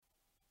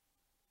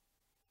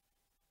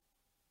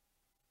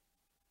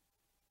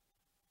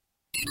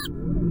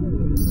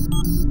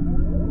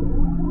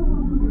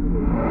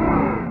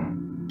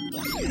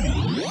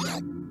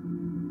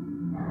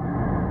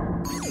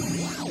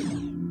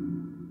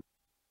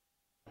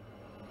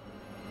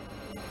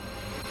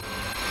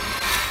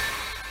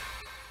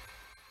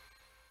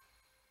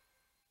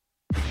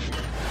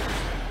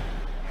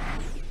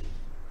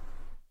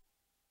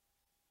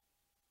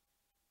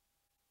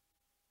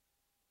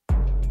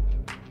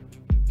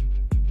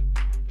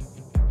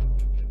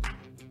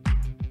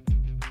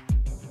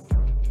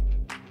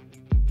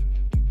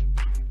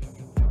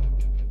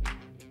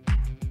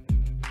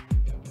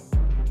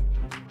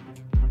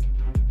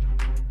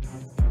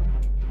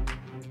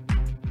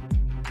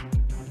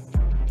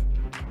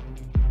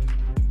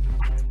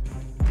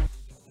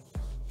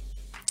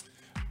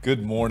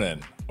Good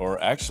morning,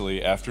 or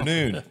actually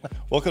afternoon.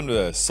 Welcome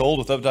to Sold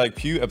with Updike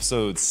Pugh,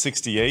 episode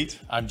 68.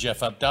 I'm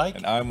Jeff Updike.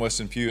 And I'm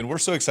Weston Pugh, and we're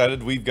so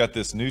excited. We've got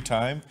this new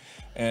time.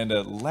 And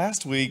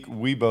last week,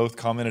 we both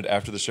commented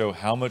after the show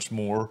how much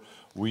more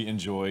we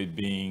enjoyed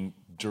being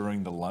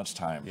during the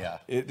lunchtime. Yeah.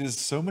 It is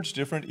so much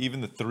different,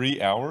 even the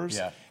 3 hours.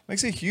 Yeah.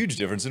 Makes a huge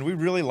difference, and we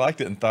really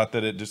liked it and thought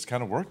that it just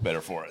kind of worked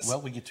better for us.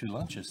 Well, we get 2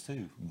 lunches,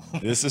 too.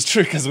 This is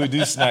true, because we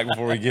do snack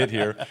before we get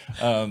here.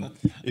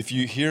 If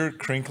you hear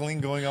crinkling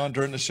going on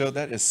during the show,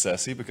 that is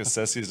Ceci, because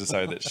Ceci has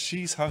decided that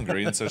she's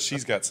hungry, and so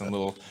she's got some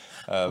little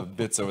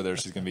bits over there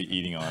she's going to be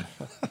eating on.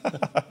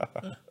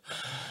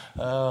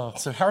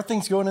 So how are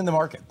things going in the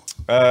market?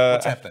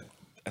 What's happening?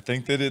 I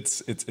think that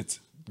it's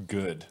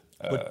good.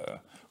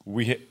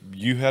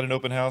 You had an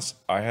open house.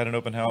 I had an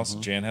open house.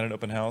 Jan had an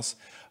open house.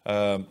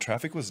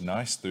 Traffic was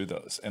nice through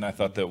those, and I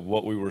thought that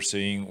what we were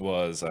seeing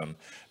was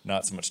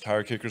not so much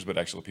tire kickers, but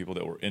actually people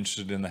that were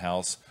interested in the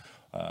house.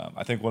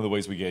 I think one of the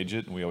ways we gauge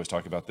it, and we always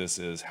talk about this,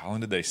 is how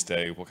long did they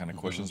stay? What kind of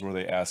questions were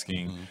they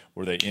asking?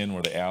 Were they in?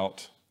 Were they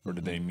out? Or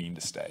did they mean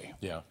to stay?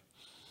 Yeah.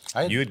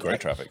 You had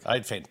great traffic. I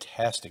had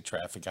fantastic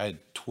traffic. I had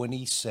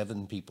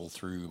 27 people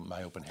through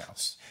my open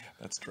house.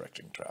 That's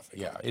directing traffic.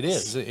 Yeah, it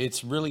is.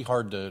 It's really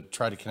hard to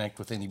try to connect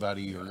with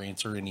anybody or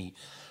answer any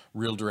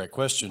real direct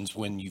questions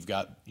when you've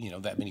got,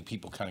 that many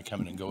people kind of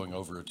coming and going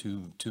over a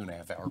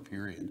 2.5 hour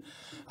period.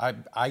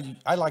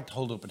 I like to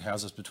hold open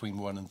houses between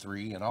 1 and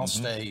 3, and I'll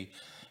stay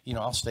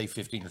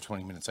 15 or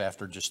 20 minutes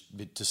after just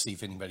to see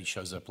if anybody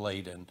shows up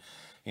late. And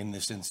in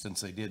this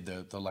instance, they did.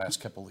 The last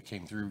couple that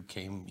came through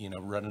came,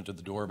 running to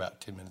the door about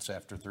 10 minutes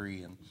after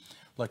 3 and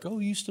like, "Oh,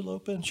 you still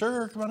open?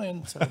 Sure, come on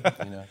in." So,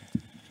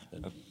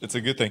 It's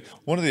a good thing.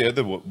 One of the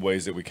other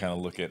ways that we kind of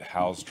look at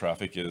house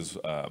traffic is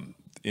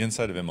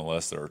inside of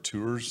MLS, there are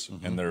tours,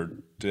 and they're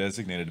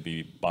designated to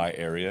be by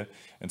area.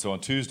 And so on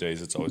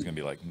Tuesdays, it's always going to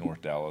be like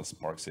North Dallas,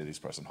 Park Cities,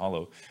 Preston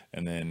Hollow,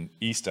 and then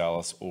East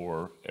Dallas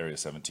or Area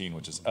 17,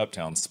 which is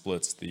Uptown,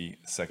 splits the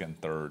second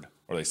and third,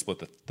 or they split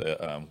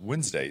the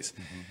Wednesdays.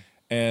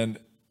 And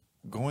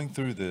going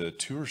through the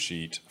tour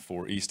sheet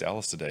for East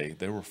Dallas today,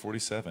 there were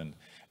 47.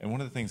 And one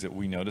of the things that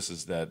we notice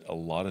is that a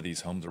lot of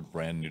these homes are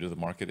brand new to the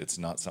market. It's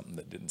not something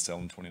that didn't sell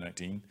in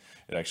 2019.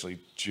 It actually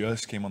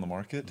just came on the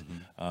market,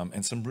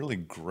 and some really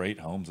great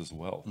homes as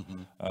well.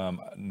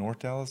 North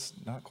Dallas,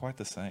 not quite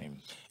the same.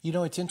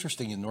 It's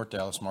interesting in North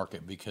Dallas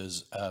market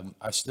because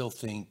I still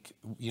think,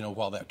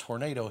 while that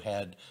tornado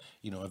had,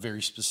 a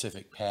very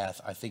specific path,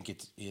 I think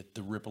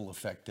the ripple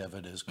effect of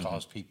it has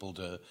caused people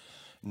to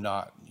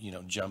not,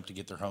 jump to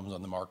get their homes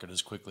on the market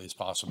as quickly as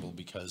possible,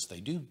 because they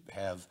do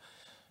have,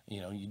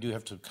 you do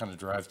have to kind of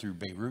drive through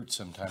Beirut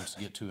sometimes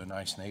to get to a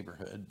nice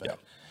neighborhood. But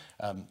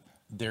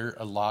there are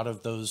a lot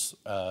of those,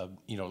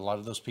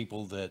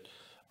 people that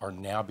are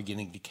now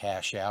beginning to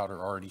cash out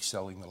or already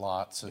selling the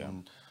lots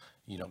and,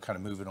 kind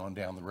of moving on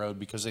down the road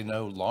because they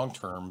know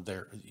long-term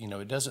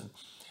it doesn't,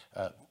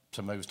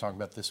 somebody was talking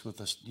about this with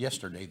us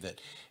yesterday,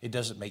 that it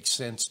doesn't make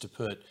sense to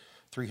put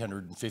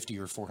 $350,000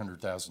 or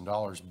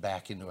 $400,000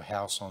 back into a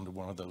house onto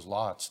one of those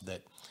lots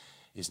that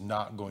is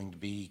not going to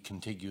be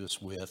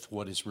contiguous with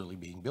what is really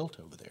being built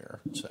over there.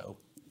 So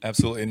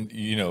absolutely.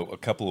 And a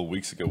couple of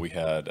weeks ago we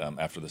had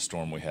after the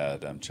storm, we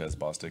had Ches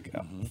Bostic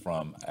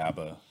from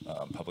ABBA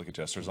Public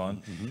Adjusters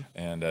on,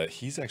 and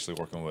he's actually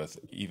working with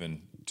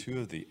even 2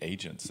 of the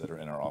agents that are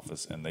in our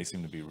office, and they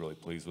seem to be really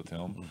pleased with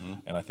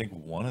him. And I think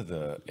one of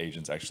the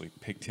agents actually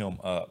picked him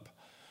up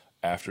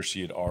after she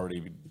had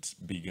already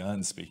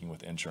begun speaking with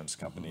the insurance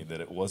company,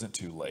 that it wasn't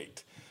too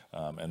late,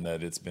 and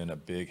that it's been a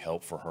big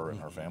help for her and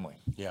her family.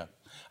 Yeah.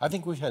 I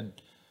think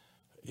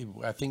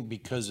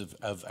because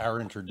of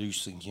our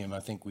introducing him, I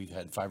think we've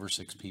had 5 or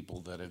 6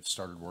 people that have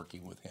started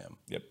working with him.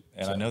 Yep.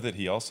 And I know that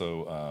he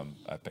also,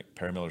 I think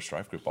Perry Miller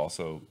Strife Group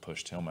also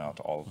pushed him out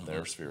to all of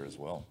their sphere as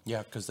well.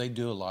 Yeah, because they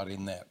do a lot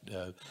in that,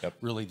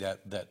 really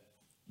the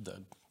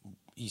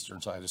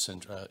eastern side of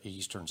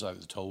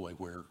the tollway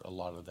where a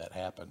lot of that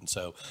happened.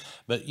 So,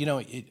 but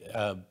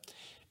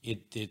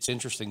it's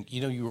interesting.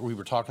 We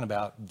were talking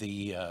about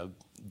the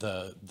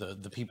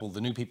people,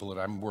 the new people that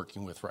I'm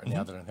working with right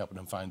now that I'm helping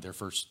them find their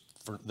first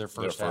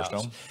house.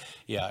 Home.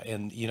 Yeah,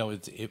 and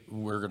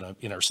we're gonna,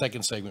 in our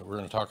second segment, we're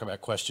gonna talk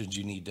about questions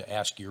you need to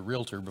ask your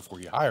realtor before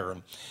you hire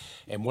them.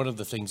 And one of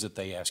the things that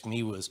they asked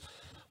me was,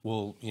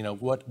 well,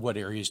 what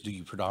areas do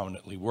you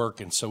predominantly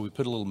work? And so we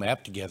put a little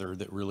map together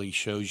that really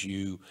shows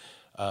you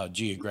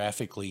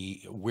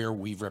geographically where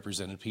we've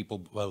represented people,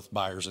 both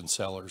buyers and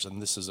sellers.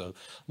 And this is a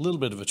little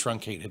bit of a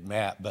truncated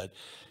map, but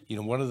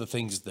one of the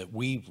things that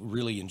we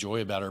really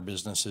enjoy about our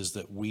business is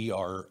that we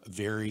are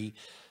very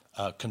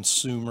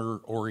consumer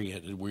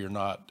oriented. We're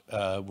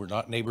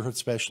not neighborhood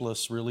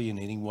specialists really in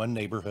any one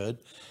neighborhood,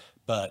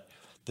 but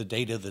the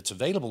data that's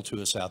available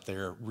to us out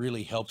there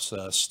really helps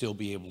us still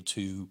be able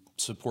to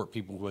support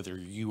people, whether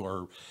you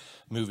are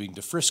moving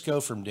to Frisco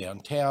from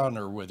downtown,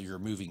 or whether you're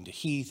moving to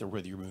Heath, or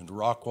whether you're moving to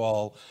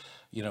Rockwall.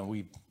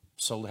 We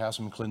sold a house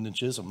in Clinton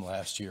Chisholm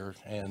last year,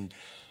 and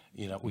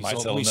we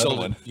sold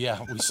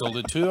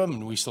it to them,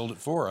 and we sold it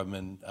for them,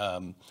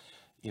 and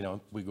you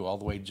know, we go all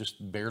the way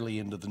just barely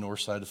into the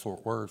north side of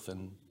Fort Worth,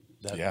 and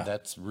Yeah.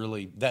 that's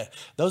really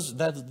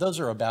those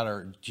are about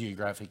our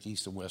geographic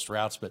east and west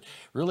routes. But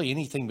really,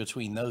 anything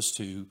between those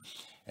two,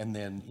 and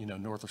then, you know,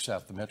 north or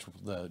south the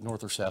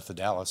north or south of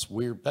Dallas,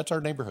 that's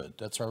our neighborhood.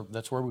 That's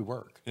where we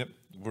work. Yep.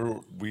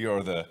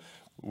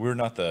 We're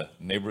not the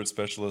neighborhood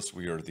specialists.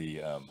 We are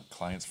the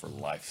clients for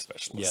life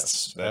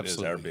specialists. Yes, That is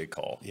our absolutely. big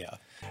call. Yeah.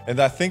 And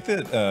I think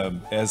that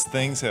as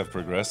things have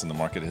progressed and the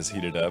market has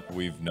heated up,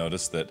 we've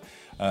noticed that,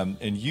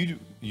 and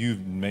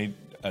you've made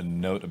a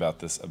note about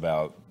this,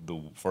 about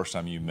the first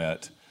time you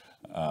met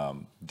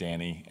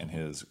Danny and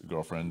his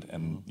girlfriend,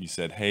 and you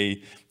said,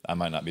 "Hey, I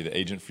might not be the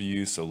agent for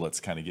you, so let's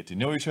kind of get to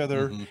know each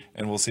other,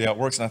 and we'll see how it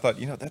works." And I thought,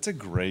 that's a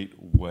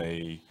great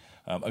way,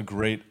 a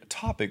great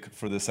topic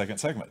for the second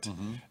segment.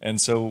 And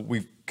so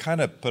we've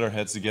kind of put our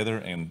heads together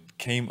and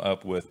came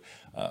up with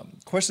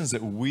questions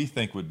that we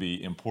think would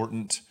be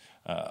important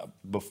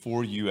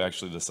before you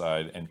actually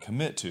decide and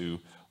commit to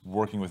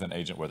working with an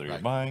agent, whether you're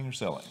buying or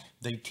selling.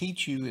 They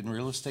teach you in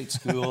real estate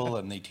school,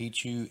 and they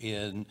teach you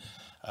in,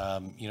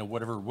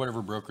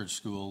 whatever brokerage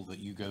school that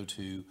you go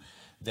to,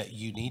 that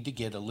you need to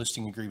get a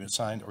listing agreement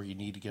signed or you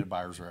need to get a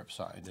buyer's rep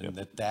signed. And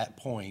at that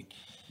point,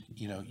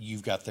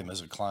 you've got them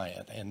as a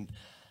client. And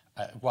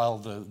while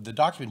the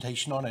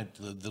documentation on it,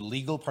 the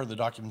legal part of the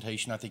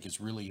documentation, I think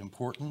is really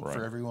important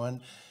for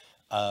everyone.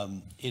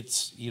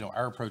 It's,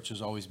 our approach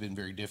has always been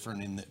very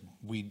different in that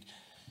we,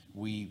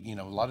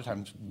 a lot of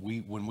times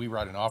when we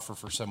write an offer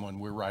for someone,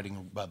 we're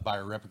writing a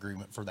buyer rep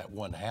agreement for that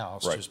one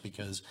house, just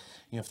because,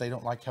 if they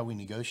don't like how we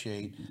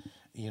negotiate,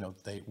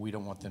 we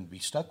don't want them to be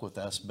stuck with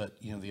us.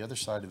 But, the other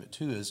side of it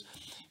too is,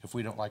 if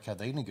we don't like how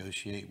they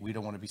negotiate, we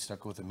don't want to be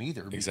stuck with them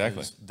either.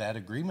 Exactly. Because that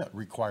agreement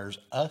requires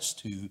us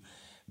to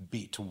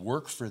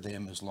work for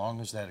them as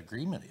long as that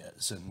agreement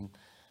is. And,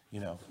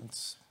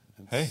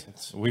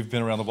 we've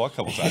been around the block a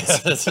couple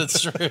times.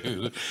 that's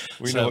true.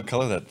 We know what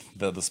color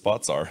the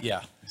spots are.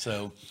 Yeah.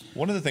 So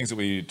one of the things that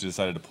we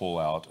decided to pull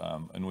out,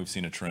 and we've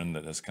seen a trend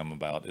that has come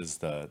about, is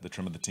the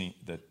trend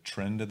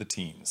of the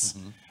teams.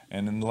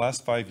 And in the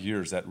last 5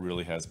 years, that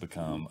really has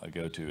become a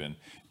go-to. And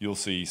you'll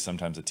see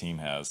sometimes a team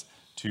has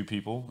 2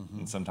 people,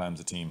 and sometimes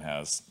a team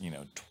has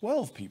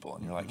 12 people,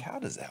 and you're like, how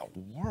does that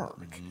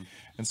work?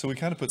 And so we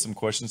kind of put some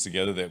questions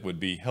together that would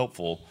be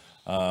helpful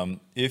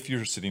if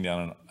you're sitting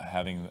down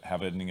and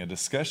having a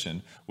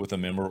discussion with a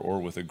member or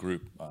with a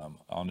group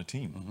on a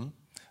team.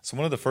 So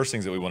one of the first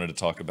things that we wanted to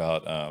talk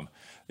about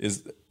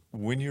is,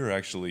 when you're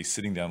actually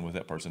sitting down with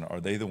that person, are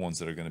they the ones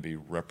that are going to be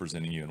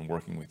representing you and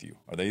working with you?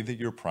 Are they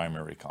your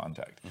primary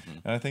contact?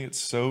 And I think it's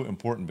so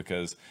important,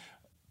 because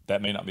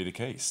that may not be the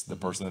case. The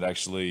person that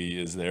actually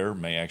is there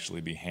may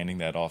actually be handing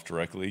that off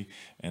directly,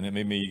 and it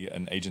may be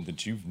an agent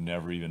that you've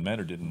never even met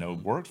or didn't know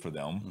worked for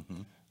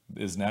them,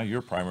 is now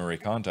your primary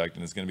contact,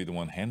 and is going to be the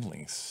one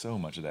handling so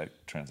much of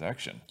that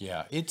transaction.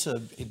 yeah,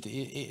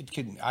 it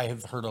can. I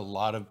have heard a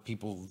lot of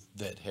people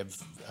that have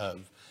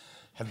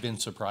been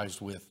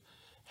surprised with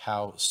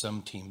how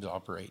some teams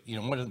operate.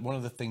 One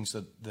of the things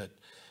that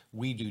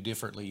we do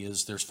differently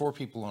is, there's 4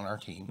 people on our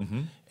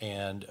team,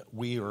 and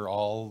we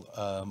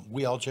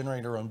all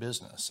generate our own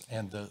business.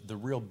 And the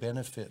real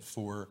benefit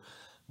for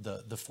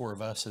the 4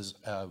 of us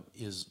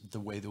is the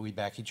way that we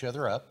back each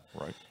other up,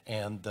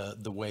 and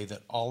the way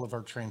that all of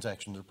our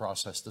transactions are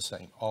processed the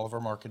same. All of our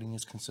marketing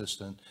is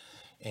consistent,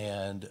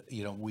 and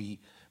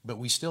but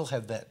we still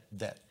have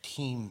that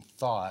team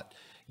thought.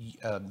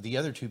 The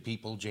other 2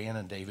 people, Jan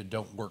and David,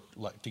 don't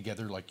work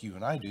together like you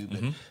and I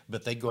do,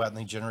 but they go out and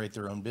they generate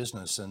their own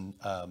business. And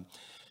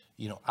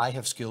I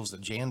have skills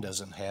that Jan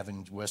doesn't have,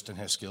 and Weston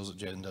has skills that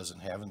Jan doesn't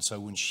have. And so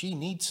when she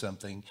needs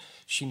something,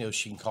 she knows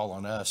she can call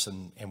on us,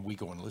 and we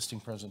go on listing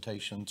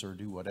presentations or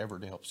do whatever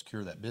to help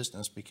secure that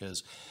business,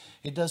 because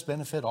it does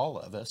benefit all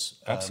of us.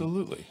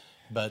 Absolutely.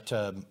 But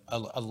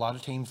a lot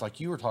of teams, like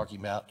you were talking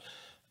about,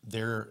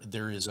 there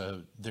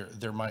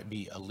might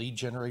be a lead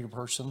generator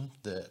person,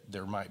 that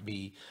there might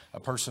be a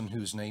person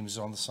whose name is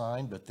on the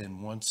sign, but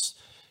then once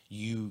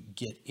you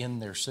get in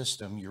their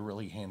system, you're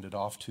really handed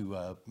off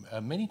to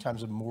many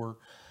times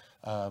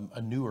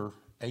a newer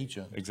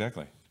agent.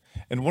 Exactly.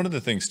 And one of the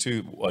things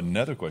too,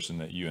 another question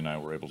that you and I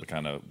were able to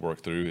kind of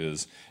work through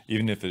is,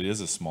 even if it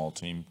is a small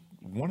team,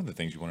 one of the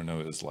things you want to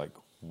know is, like,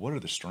 what are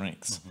the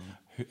strengths?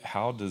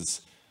 How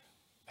does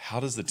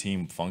the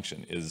team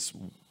function? Is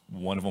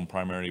one of them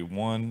primary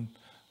one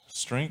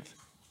strength,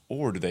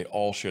 or do they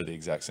all share the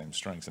exact same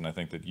strengths? And I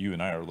think that you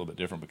and I are a little bit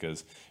different,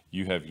 because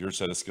you have your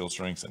set of skill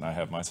strengths and I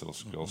have my set of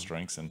skill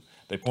strengths, and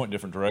they point in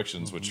different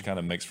directions, which kind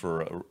of makes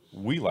for a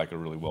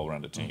really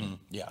well-rounded team.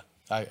 Yeah,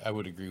 I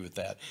would agree with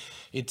that.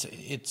 It's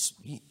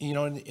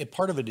and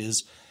part of it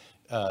is,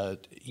 to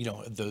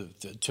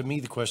me,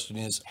 the question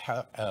is,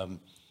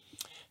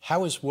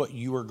 how is what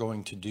you are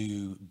going to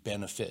do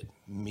benefit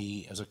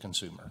me as a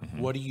consumer?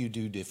 What do you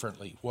do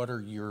differently? What are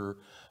your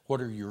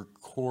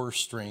core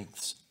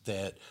strengths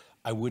that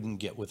I wouldn't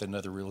get with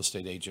another real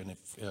estate agent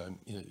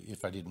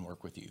if I didn't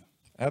work with you?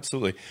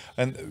 Absolutely.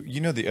 And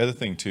the other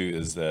thing too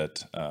is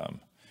that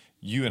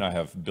you and I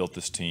have built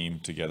this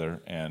team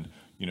together, and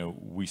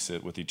we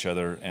sit with each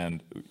other,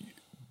 and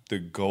the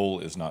goal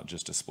is not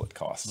just to split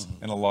costs.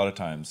 And a lot of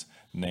times,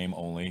 name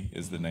only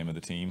is the name of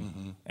the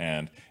team,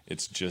 and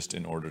it's just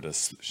in order to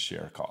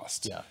share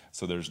costs. Yeah.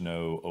 So there's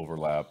no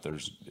overlap.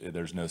 There's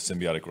no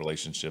symbiotic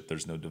relationship.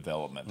 There's no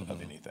development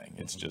of anything.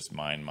 It's just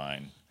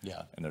mine.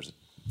 Yeah. And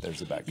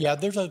there's a back. Yeah,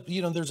 there's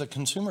a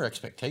consumer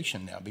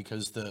expectation now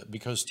because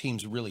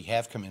teams really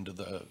have come into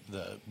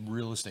the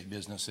real estate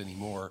business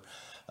anymore.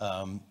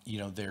 I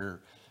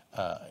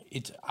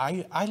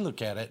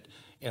look at it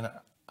and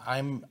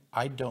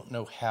I don't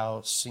know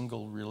how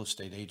single real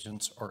estate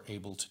agents are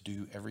able to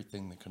do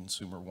everything the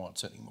consumer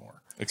wants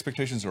anymore.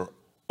 Expectations are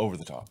over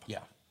the top.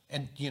 Yeah.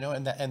 And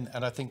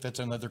and I think that's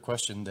another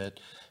question that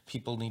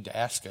people need to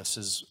ask us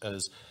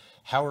is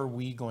how are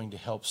we going to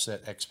help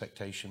set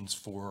expectations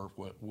for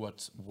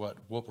what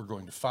we're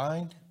going to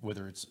find,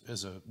 whether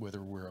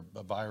whether we're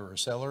a buyer or a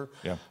seller,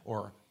 Yeah.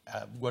 or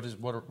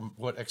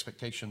what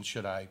expectations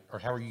should I, or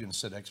how are you going to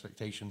set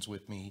expectations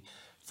with me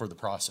for the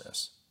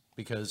process?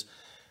 Because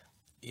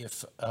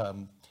if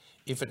an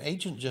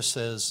agent just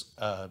says,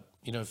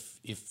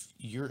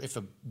 if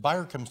a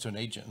buyer comes to an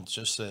agent and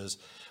just says,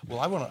 well,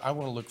 I want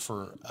to look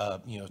for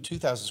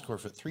 2,000 square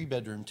foot,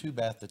 3-bedroom,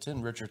 2-bath that's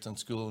in Richardson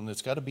School and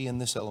it's got to be in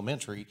this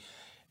elementary.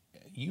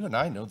 You and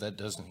I know that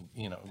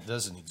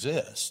doesn't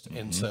exist.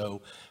 And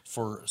so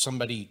for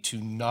somebody to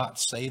not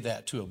say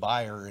that to a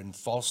buyer and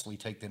falsely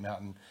take them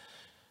out and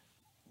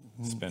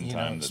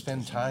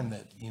spend time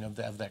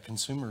that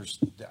consumers,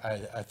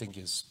 I think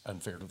is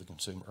unfair to the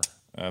consumer.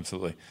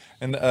 Absolutely.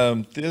 And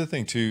the other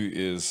thing too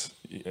is,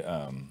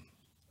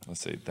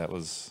 let's see, that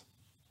was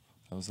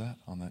that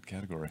on that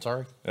category.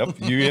 Sorry. Yep,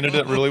 you ended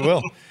it really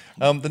well.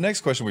 The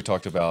next question we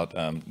talked about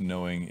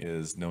knowing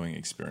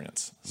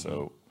experience.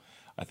 So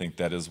I think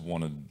that is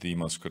one of the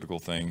most critical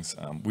things.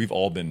 We've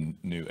all been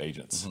new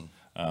agents,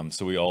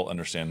 so we all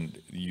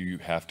understand you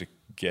have to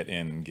get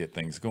in and get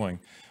things going.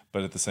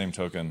 But at the same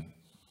token,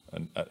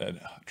 a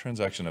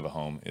transaction of a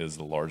home is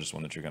the largest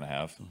one that you're going to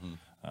have.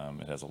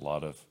 It has a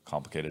lot of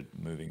complicated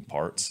moving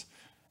parts,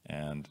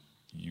 and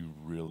you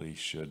really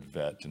should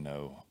vet to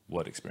know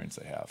what experience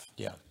they have.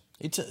 Yeah.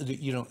 It's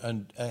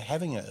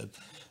having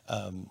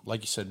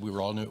like you said, we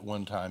were all new at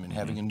one time, and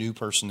having a new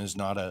person is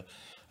not a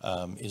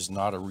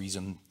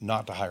reason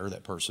not to hire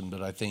that person.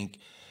 But I think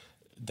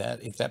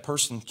that if that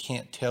person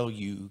can't tell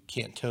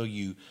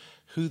you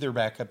who their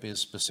backup is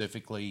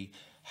specifically,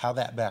 how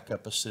that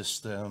backup assists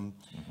them,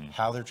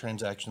 how their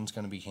transaction is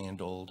going to be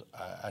handled,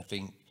 I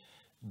think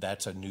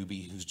that's a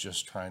newbie who's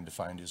just trying to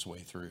find his way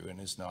through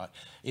and is not.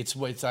 I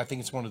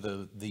think it's one of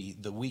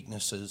the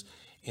weaknesses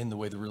in the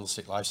way the real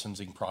estate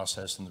licensing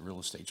process and the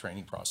real estate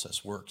training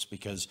process works,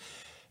 because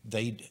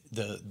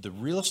the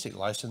real estate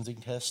licensing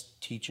test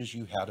teaches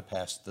you how to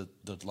pass the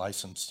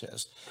license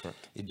test.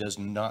 Correct. It does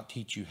not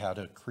teach you how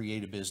to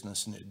create a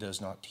business, and it does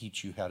not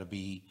teach you how to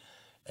be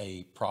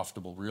a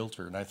profitable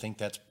realtor. And I think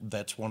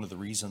that's one of the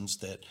reasons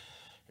that,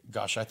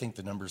 gosh, I think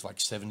the number's like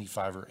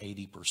 75 or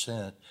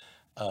 80%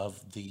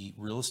 of the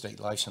real estate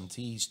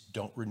licensees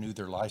don't renew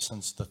their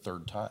license the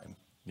third time.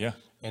 Yeah.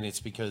 And it's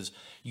because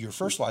your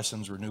first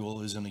license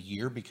renewal is in a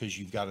year because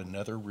you've got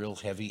another real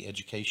heavy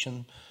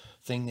education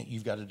thing that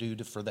you've got to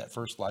do for that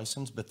first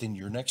license. But then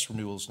your next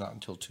renewal is not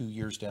until 2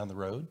 years down the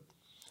road.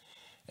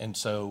 And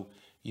so,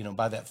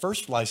 by that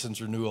first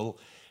license renewal,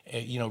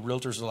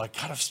 realtors are like,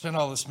 God, I've spent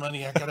all this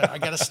money. I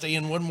gotta stay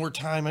in one more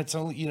time. It's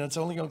only going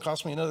to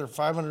cost me another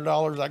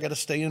 $500. I got to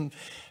stay in.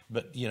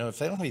 But, if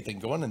they don't have anything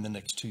going in the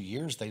next 2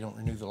 years, they don't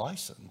renew the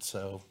license.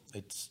 So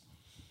it's.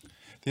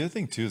 The other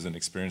thing too is an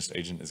experienced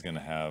agent is going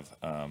to have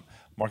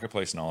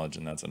marketplace knowledge,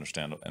 and that's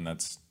understandable, and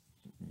that's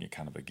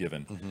kind of a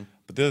given.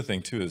 But the other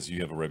thing too is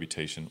you have a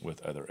reputation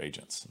with other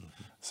agents.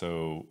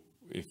 So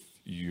if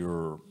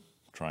you're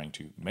trying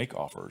to make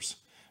offers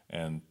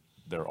and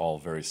they're all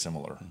very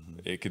similar,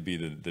 it could be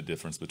the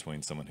difference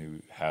between someone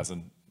who has a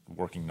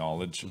working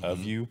knowledge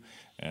of you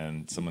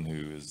and someone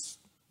who is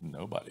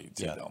nobody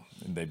to them,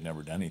 and they've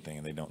never done anything,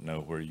 and they don't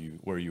know where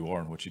you are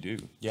and what you do.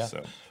 Yeah.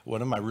 So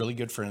one of my really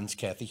good friends,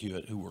 Kathy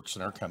Hewitt, who works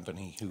in our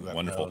company, who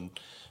I've known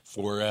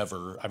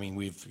forever. I mean,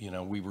 we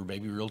were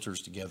baby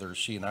realtors together.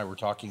 She and I were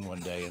talking one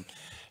day,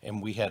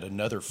 and we had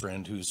another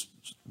friend who's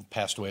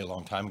passed away a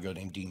long time ago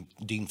named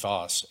Dean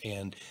Foss.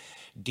 And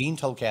Dean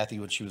told Kathy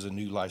when she was a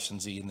new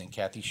licensee, and then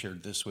Kathy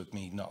shared this with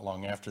me not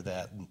long after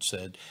that and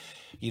said,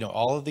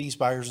 all of these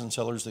buyers and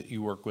sellers that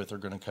you work with are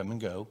going to come and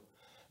go.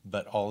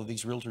 But all of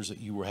these realtors that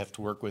you have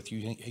to work with,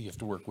 you have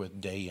to work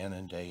with day in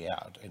and day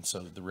out. And so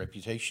the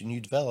reputation you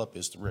develop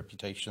is the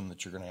reputation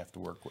that you're going to have to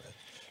work with.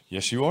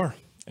 Yes, you are.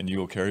 And you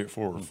will carry it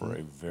forward for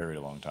a very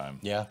long time.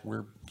 Yeah,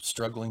 we're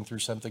struggling through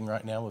something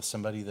right now with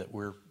somebody that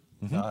we're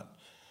not,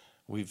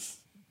 we've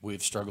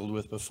struggled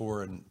with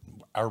before, and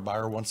our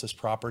buyer wants this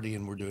property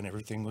and we're doing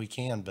everything we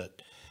can,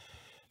 but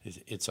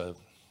it's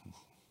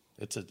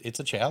it's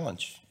a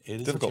challenge.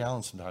 It is Difficult. a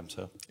challenge sometimes.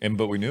 So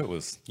But we knew it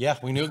was. yeah,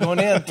 we knew it going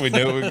in. We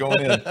knew it was going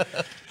in.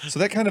 So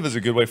that kind of is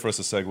a good way for us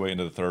to segue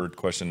into the third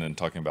question and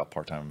talking about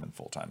part-time and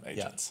full-time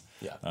agents.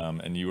 Yeah.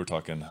 And you were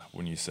talking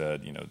when you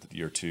said,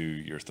 year 2,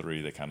 year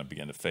 3, they kind of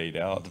begin to fade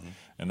out.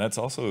 And that's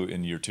also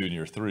in year 2 and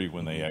year 3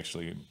 when they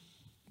actually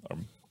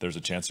there's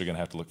a chance they're going to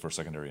have to look for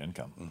secondary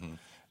income.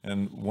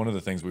 And one of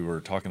the things we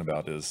were talking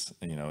about is,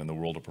 in the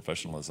world of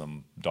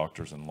professionalism,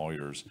 doctors and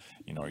lawyers,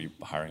 are you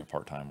hiring a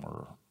part-time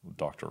or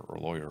doctor or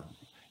lawyer?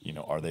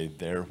 Are they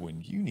there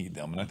when you need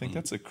them? And I think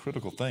that's a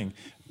critical thing,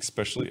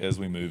 especially as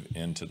we move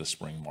into the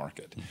spring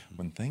market.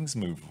 When things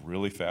move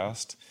really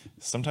fast,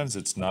 sometimes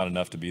it's not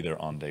enough to be there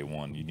on day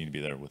one. You need to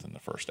be there within the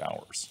first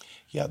hours.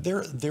 Yeah,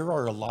 there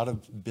are a lot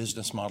of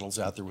business models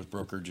out there with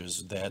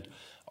brokerages that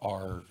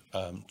are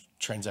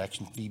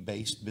transaction fee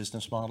based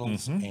business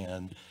models,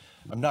 and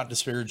I'm not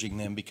disparaging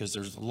them because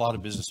there's a lot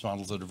of business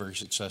models that are very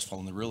successful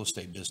in the real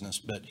estate business.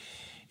 But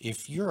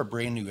if you're a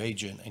brand new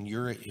agent and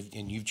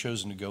you've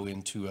chosen to go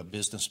into a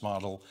business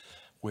model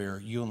where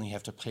you only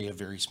have to pay a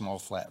very small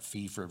flat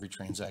fee for every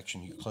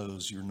transaction you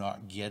close, you're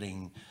not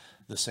getting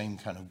the same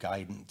kind of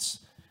guidance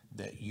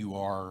that you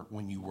are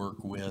when you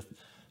work with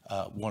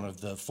one of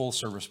the full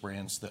service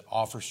brands that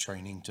offers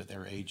training to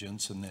their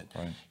agents. And that,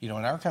 Right.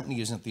 And our company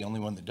isn't the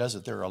only one that does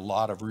it. There are a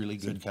lot of really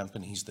good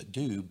companies that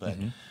do, but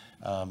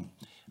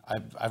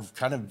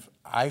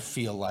I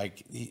feel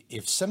like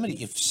if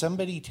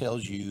somebody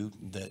tells you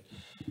that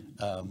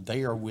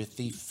they are with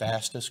the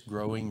fastest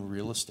growing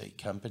real estate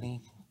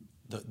company,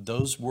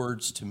 those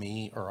words to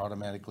me are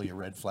automatically a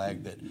red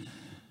flag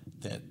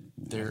that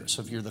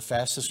so if you're the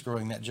fastest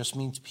growing, that just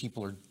means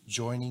people are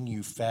joining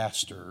you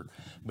faster,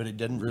 but it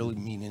doesn't really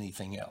mean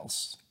anything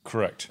else.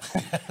 Correct.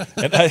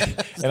 And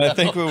I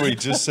think what we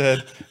just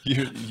said,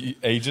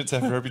 agents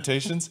have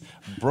reputations,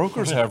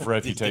 brokers have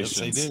reputations.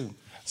 Yes, they do.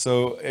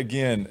 So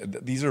again,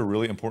 these are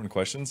really important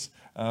questions,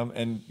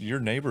 and your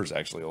neighbors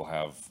actually will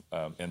have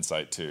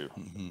insight too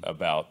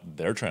about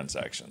their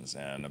transactions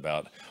and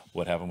about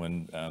what happened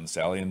when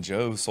Sally and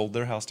Joe sold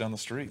their house down the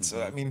street.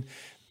 So I mean,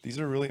 these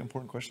are really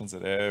important questions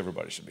that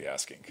everybody should be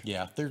asking.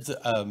 Yeah, there's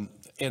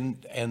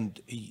and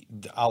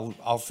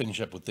I'll finish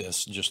up with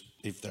this. Just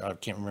I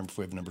can't remember if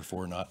we have number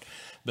 4 or not,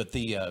 but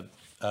the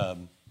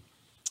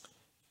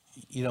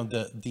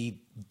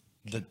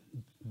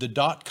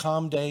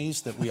 .com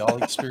days that we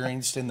all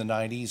experienced in the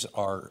 90s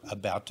are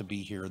about to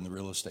be here in the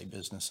real estate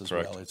business as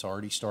Correct. well. It's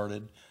already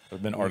started. There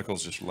have been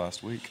articles just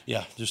last week.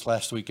 Yeah, just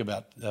last week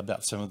about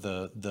some of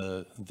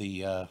the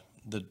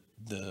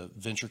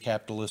venture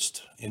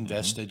capitalist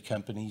invested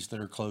companies that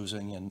are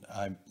closing, and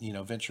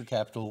venture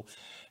capital,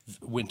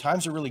 when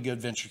times are really good,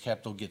 venture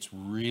capital gets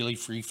really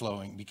free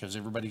flowing because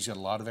everybody's got a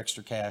lot of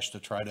extra cash to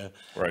try to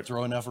Right.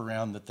 throw enough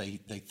around that they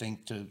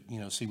think to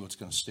see what's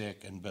going to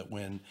stick. But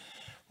when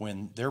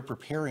they're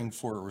preparing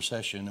for a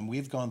recession, and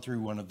we've gone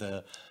through one of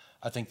the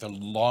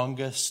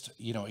longest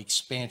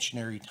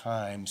expansionary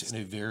times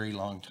in a very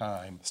long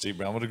time. Steve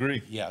Brown would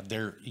agree. Yeah,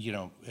 there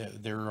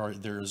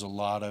is a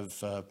lot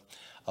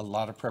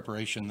of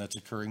preparation that's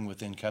occurring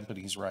within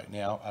companies right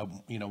now.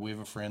 We have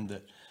a friend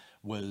that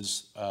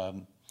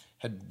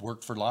had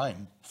worked for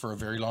Lime for a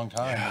very long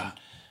time,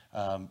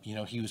 and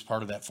he was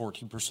part of that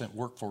 14%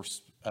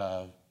 workforce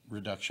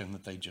reduction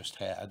that they just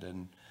had,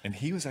 And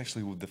he was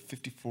actually the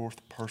 54th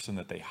person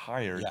that they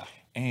hired, Yeah.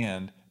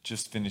 and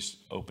just finished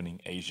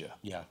opening Asia.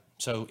 yeah.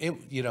 So I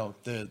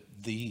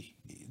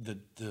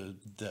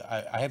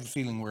have a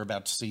feeling we're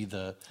about to see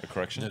the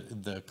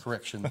correction? the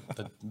correction,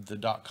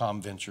 the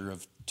 .com venture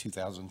of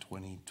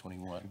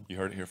 2020-21. You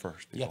heard it here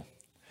first, people. Yeah.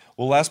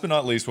 Well, last but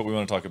not least, what we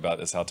want to talk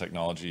about is how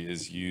technology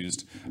is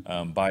used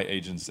by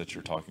agents that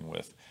you're talking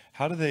with.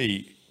 How do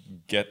they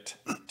get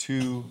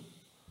to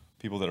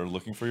people that are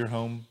looking for your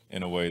home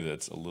in a way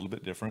that's a little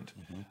bit different?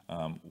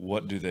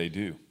 What do they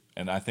do?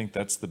 And I think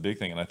that's the big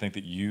thing. And I think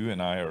that you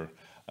and I are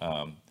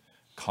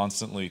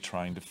constantly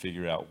trying to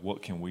figure out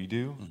what can we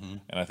do.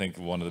 And I think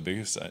one of the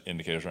biggest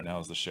indicators right now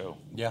is the show.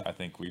 Yeah. I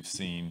think we've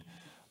seen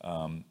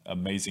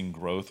amazing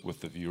growth with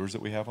the viewers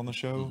that we have on the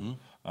show.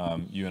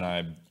 You and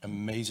I,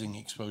 Amazing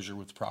exposure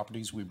with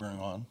properties we bring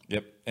on.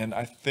 yep. And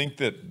I think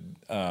that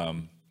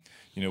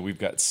we've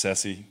got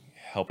Ceci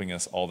helping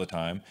us all the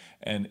time,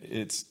 and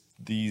it's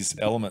these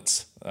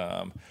elements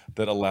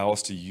that allow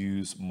us to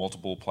use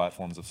multiple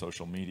platforms of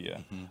social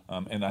media.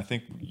 And I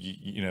think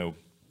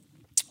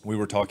we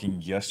were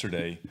talking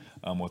yesterday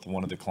with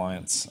one of the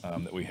clients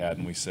that we had,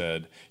 and we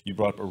said, you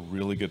brought up a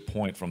really good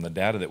point from the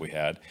data that we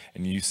had,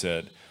 and you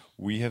said,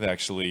 we have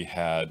actually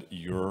had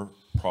your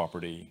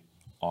property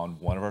on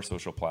one of our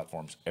social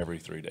platforms every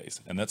 3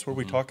 days. And that's where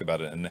we talk about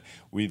it. And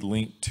we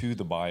link to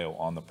the bio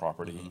on the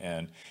property.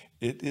 And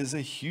it is a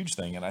huge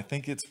thing. And I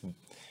think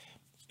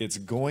it's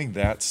going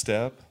that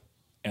step,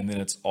 and then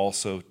it's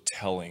also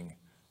telling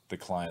the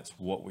clients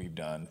what we've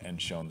done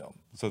and shown them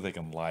so they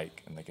can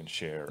like and they can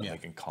share and Yeah. they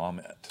can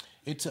comment.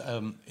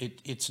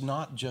 It's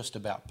not just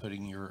about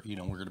putting your we're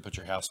going to put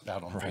your house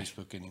out on Right.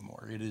 Facebook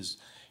anymore. It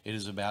It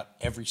is about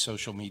every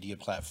social media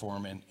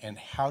platform and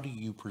how do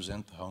you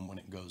present the home when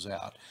it goes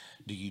out?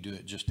 Do you do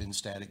it just in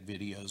static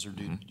videos, or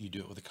do you do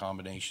it with a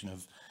combination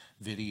of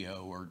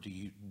video, or do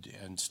you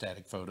and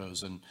static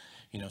photos? And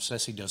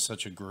Ceci does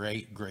such a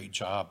great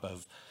job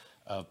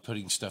of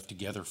putting stuff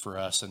together for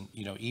us. And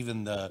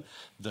even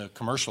the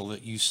commercial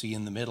that you see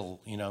in the middle,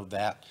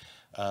 that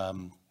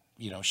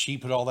she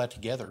put all that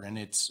together, and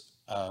it's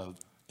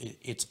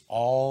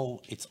all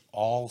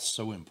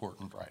so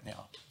important right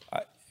now.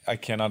 I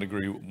cannot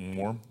agree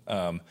more.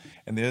 And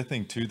the other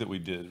thing too that we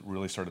did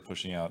really started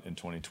pushing out in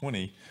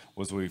 2020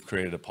 was we've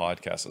created a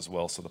podcast as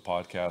well. So the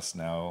podcast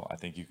now, I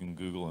think you can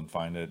Google and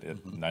find it.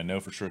 And I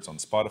know for sure it's on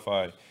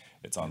Spotify,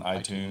 it's on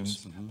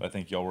iTunes, but I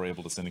think y'all were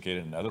able to syndicate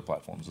it in other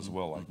platforms as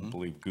well. I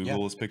believe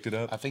Google has picked it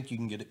up. I think you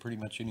can get it pretty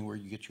much anywhere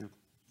you get your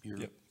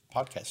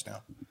podcast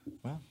now.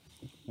 Well,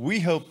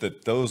 we hope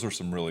that those are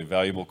some really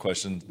valuable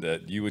questions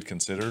that you would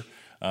consider.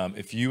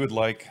 If you would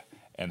like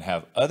and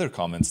have other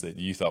comments that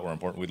you thought were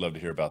important, we'd love to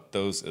hear about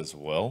those as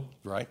well.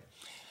 Right.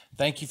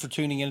 Thank you for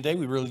tuning in today.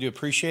 We really do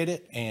appreciate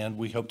it, and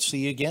we hope to see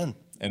you again.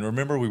 And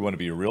remember, we want to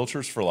be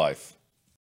realtors for life.